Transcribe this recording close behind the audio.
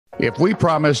If we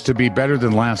promise to be better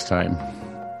than last time,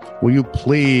 will you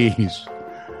please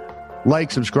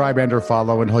like, subscribe, and or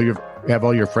follow, and have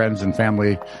all your friends and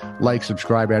family like,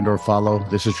 subscribe, and or follow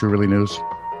This Is True Really News?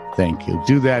 Thank you.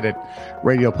 Do that at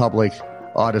Radio Public,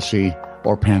 Odyssey,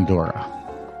 or Pandora.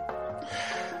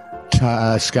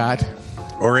 Scott?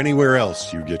 Or anywhere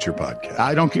else you get your podcast.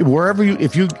 I don't care. Wherever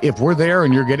if we're there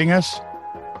and you're getting us,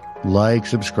 like,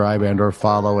 subscribe, and or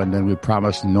follow, and then we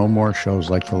promise no more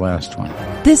shows like the last one.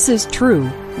 This is True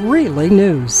Really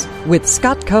News with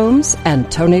Scott Combs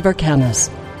and Tony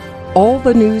Vercanis. All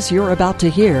the news you're about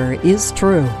to hear is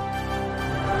true,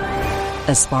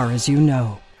 as far as you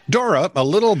know. Dora, a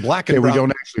little black and brown. We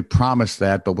don't actually promise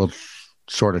that, but we'll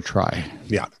sort of try.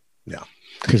 Yeah.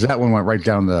 Because that one went right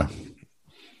down the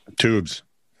tubes.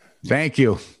 Thank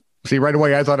you. See, right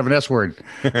away I thought of an S word.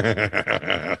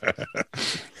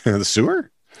 The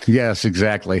sewer? Yes,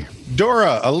 exactly.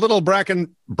 Dora, a little black and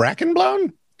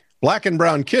brown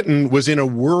kitten, was in a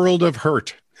world of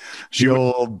hurt.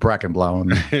 Old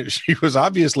Brackenblown. She was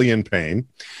obviously in pain,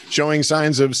 showing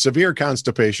signs of severe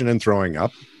constipation and throwing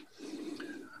up.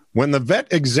 When the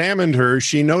vet examined her,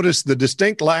 she noticed the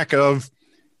distinct lack of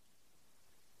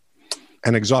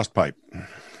an exhaust pipe.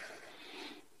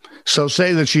 So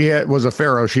say that she was a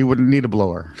pharaoh, she wouldn't need a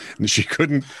blower. She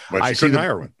couldn't, but she couldn't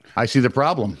hire one. I see the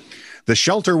problem. The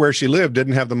shelter where she lived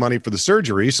didn't have the money for the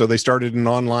surgery, so they started an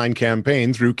online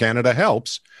campaign through Canada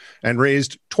Helps and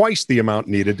raised twice the amount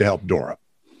needed to help Dora.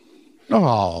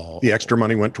 Oh. The extra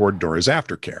money went toward Dora's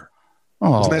aftercare.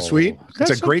 Oh, isn't that sweet?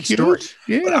 It's a great story.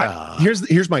 Yeah.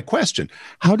 Here's my question.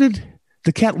 How did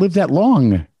the cat live that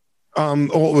long?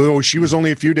 She was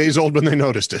only a few days old when they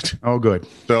noticed it. Oh, good.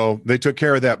 So they took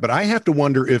care of that. But I have to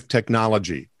wonder if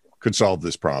technology could solve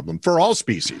this problem for all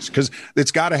species, because it's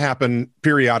got to happen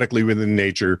periodically within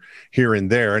nature here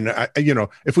and there. And,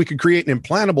 if we could create an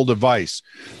implantable device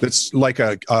that's like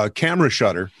a camera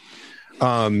shutter,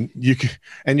 you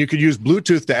could use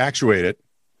Bluetooth to actuate it.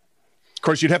 Of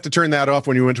course, you'd have to turn that off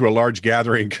when you went to a large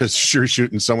gathering, because sure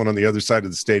shooting someone on the other side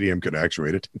of the stadium could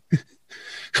actuate it.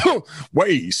 Oh,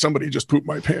 wait, somebody just pooped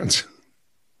my pants.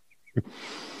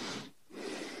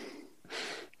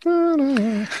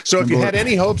 So if you had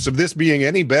any hopes of this being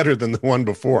any better than the one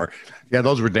before. Yeah,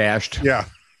 those were dashed. Yeah.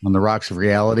 On the rocks of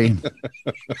reality.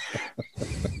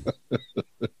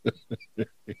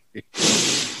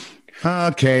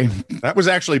 Okay. That was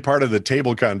actually part of the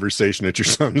table conversation at your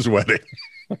son's wedding.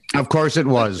 Of course it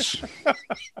was.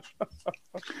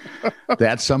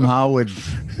 That somehow would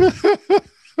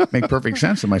make perfect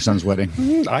sense at my son's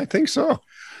wedding. I think so.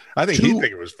 I think he'd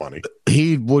think it was funny.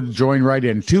 He would join right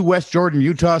in. 2 West Jordan,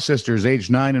 Utah sisters, aged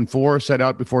 9 and 4, set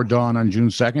out before dawn on June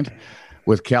 2nd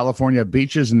with California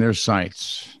beaches in their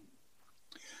sights.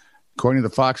 According to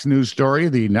the Fox News story,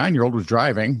 the 9-year-old was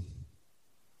driving.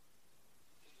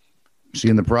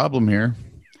 Seeing the problem here.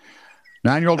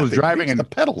 9-year-old was driving and the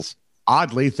pedals.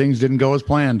 Oddly, things didn't go as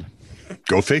planned.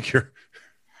 Go figure.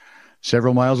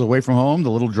 Several miles away from home,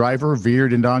 the little driver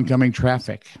veered into oncoming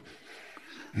traffic.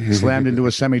 Slammed into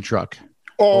a semi-truck.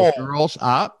 Oh.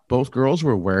 Both girls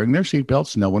were wearing their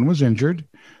seatbelts. No one was injured.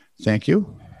 Thank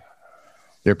you.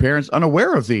 Their parents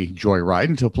unaware of the joyride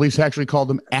until police actually called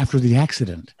them after the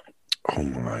accident. Oh,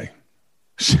 my.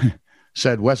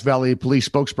 Said West Valley Police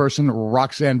spokesperson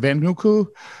Roxanne Van Nuku.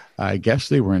 I guess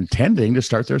they were intending to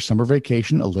start their summer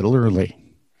vacation a little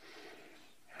early.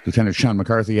 Lieutenant Sean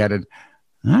McCarthy added,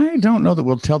 I don't know that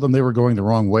we'll tell them they were going the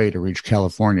wrong way to reach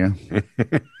California.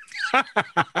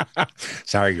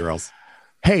 Sorry, girls.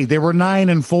 Hey, they were 9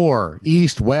 and 4,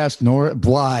 east, west, north.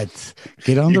 What?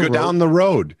 Get on the road. You go down the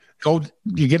road.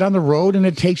 You get on the road and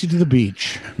it takes you to the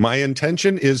beach. My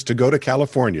intention is to go to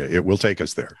California. It will take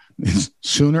us there.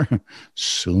 Sooner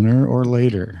or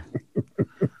later.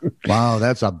 Wow,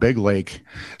 that's a big lake.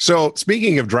 So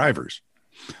speaking of drivers,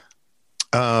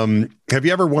 have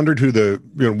you ever wondered who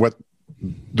what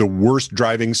the worst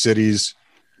driving cities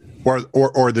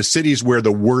or the cities where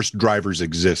the worst drivers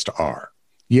exist are?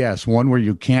 Yes, one where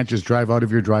you can't just drive out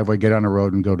of your driveway, get on a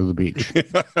road, and go to the beach.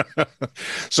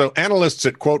 So analysts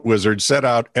at Quote Wizard set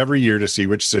out every year to see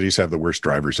which cities have the worst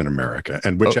drivers in America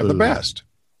and which have the best.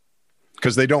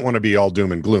 Because they don't want to be all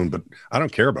doom and gloom, but I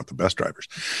don't care about the best drivers.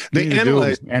 They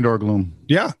analyzed and/or gloom.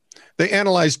 Yeah, they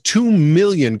analyzed 2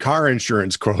 million car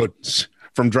insurance quotes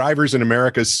from drivers in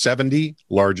America's 70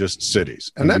 largest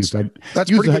cities, and that's pretty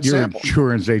good sample.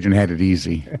 Your insurance agent had it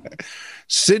easy.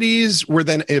 Cities were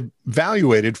then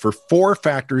evaluated for 4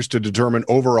 factors to determine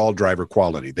overall driver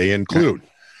quality. They include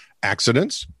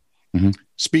accidents,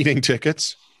 speeding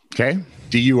tickets,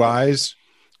 DUIs,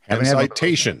 and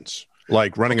citations,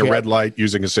 like running a red light,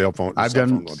 using a cell phone. I've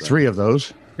done 3 of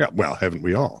those. Yeah, well, haven't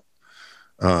we all?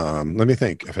 Let me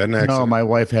think. I've had an accident. No, my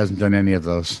wife hasn't done any of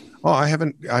those. Oh, I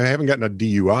haven't gotten a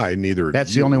DUI. Neither.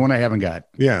 That's the only one I haven't got.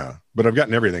 Yeah, but I've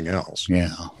gotten everything else.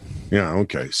 Yeah. Yeah.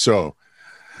 Okay. So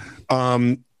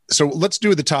let's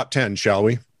do the top 10, shall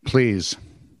we? Please.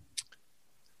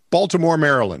 Baltimore,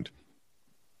 Maryland.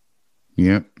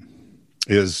 Yep.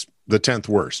 Is the 10th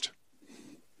worst.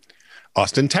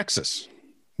 Austin, Texas,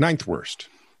 9th worst.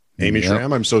 Amy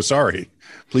Schramm, I'm so sorry.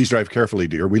 Please drive carefully,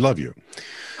 dear. We love you.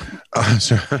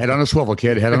 Head on a swivel,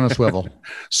 kid. Head on a swivel.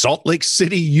 Salt Lake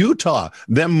City, Utah.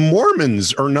 Them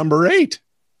Mormons are number 8.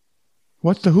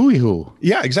 What's the hooey hoo?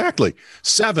 Yeah, exactly.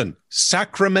 7,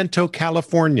 Sacramento,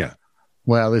 California.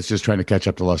 Well, it's just trying to catch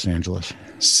up to Los Angeles.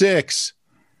 6,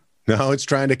 no, it's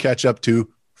trying to catch up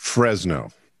to Fresno.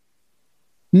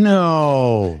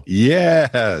 No.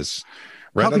 Yes.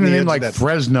 Right. How can a name like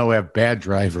Fresno have bad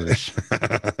drivers?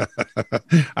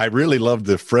 I really love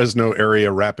the Fresno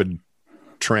area rapid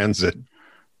transit.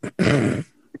 Get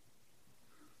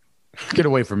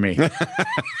away from me.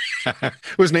 It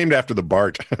was named after the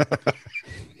BART.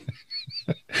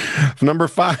 Number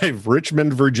 5,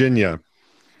 Richmond, Virginia.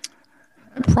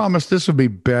 I promised this would be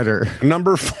better.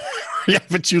 Number 4. Yeah,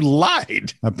 but you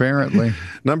lied. Apparently.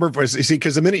 Number 4. See,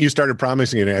 because the minute you started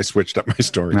promising it, I switched up my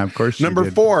story. Now, of course you Number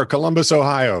did. 4, Columbus,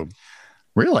 Ohio.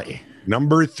 Really?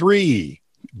 Number 3,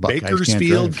 Buckeyes Bakersfield,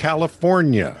 can't drive.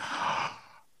 California.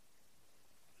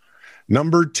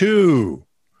 Number 2,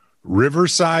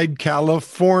 Riverside,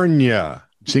 California.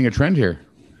 Seeing a trend here.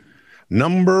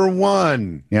 Number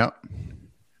 1, Yep.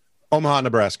 Omaha,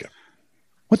 Nebraska.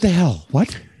 What the hell?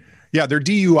 What? Yeah, their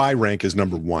DUI rank is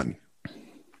number 1.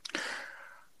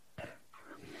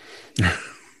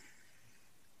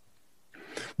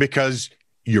 Because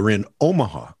you're in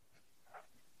Omaha.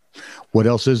 What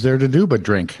else is there to do but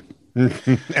drink?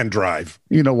 And drive.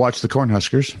 You know, watch the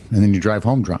Cornhuskers, and then you drive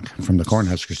home drunk from the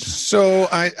Cornhuskers. So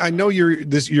I know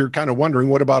you're kind of wondering,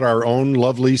 what about our own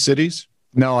lovely cities?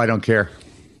 No, I don't care.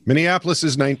 Minneapolis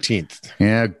is 19th.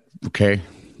 Yeah, okay.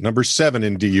 Number 7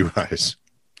 in DUIs.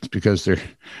 It's because they're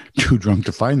too drunk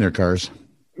to find their cars.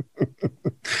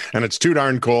 And it's too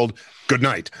darn cold. Good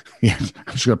night. Yeah,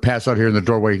 I'm just going to pass out here in the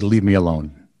doorway. Leave me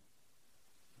alone.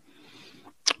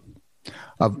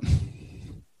 Well,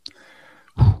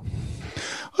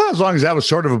 as long as that was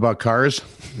sort of about cars.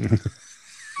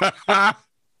 A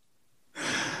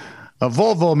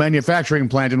Volvo manufacturing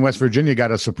plant in West Virginia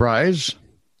got a surprise.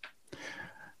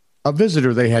 A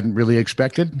visitor they hadn't really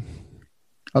expected.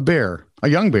 A bear, a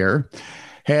young bear,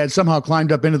 had somehow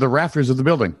climbed up into the rafters of the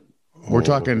building. We're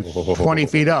talking 20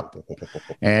 feet up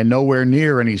and nowhere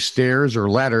near any stairs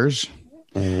or ladders.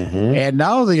 Mm-hmm. And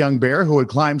now the young bear, who had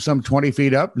climbed some 20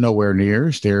 feet up, nowhere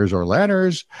near stairs or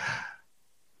ladders,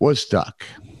 was stuck.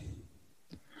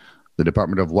 The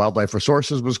Department of Wildlife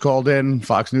Resources was called in.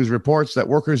 Fox News reports that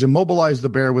workers immobilized the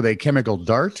bear with a chemical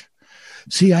dart.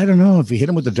 See, I don't know if you hit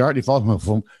him with the dart, he falls.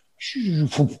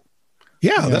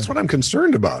 Yeah, that's what I'm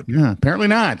concerned about. Yeah, apparently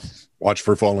not. Watch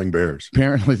for falling bears.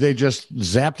 Apparently they just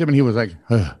zapped him and he was like,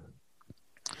 ugh.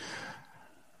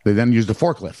 They then used a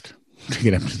forklift to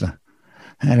get him to the...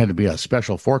 That had to be a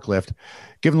special forklift.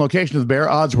 Given the location of the bear,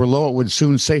 odds were low it would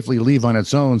soon safely leave on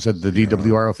its own, said the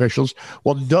DWR officials.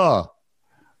 Well, duh.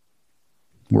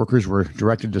 Workers were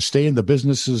directed to stay in the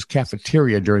business's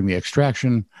cafeteria during the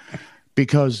extraction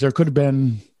because there could have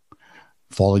been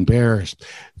falling bears.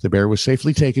 The bear was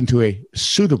safely taken to a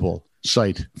suitable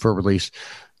site for release,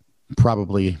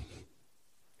 probably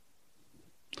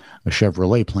a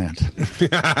Chevrolet plant.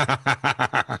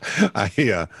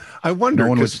 I wonder. No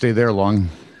one would stay there long.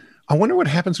 I wonder what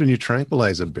happens when you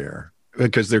tranquilize a bear,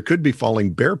 because there could be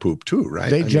falling bear poop too, right?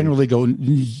 They generally go.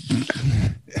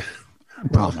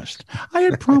 Promised. I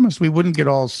had promised we wouldn't get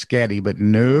all scatty, but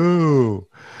no.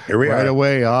 Here we right are.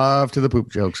 away off to the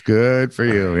poop jokes. Good for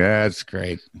you. Yeah, that's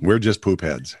great. We're just poop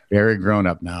heads. Very grown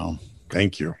up now.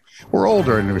 Thank you. We're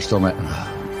older and we're still not.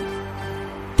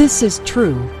 This is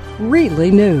true, really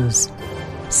news.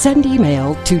 Send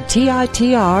email to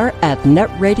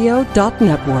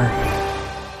TITR@netradio.network.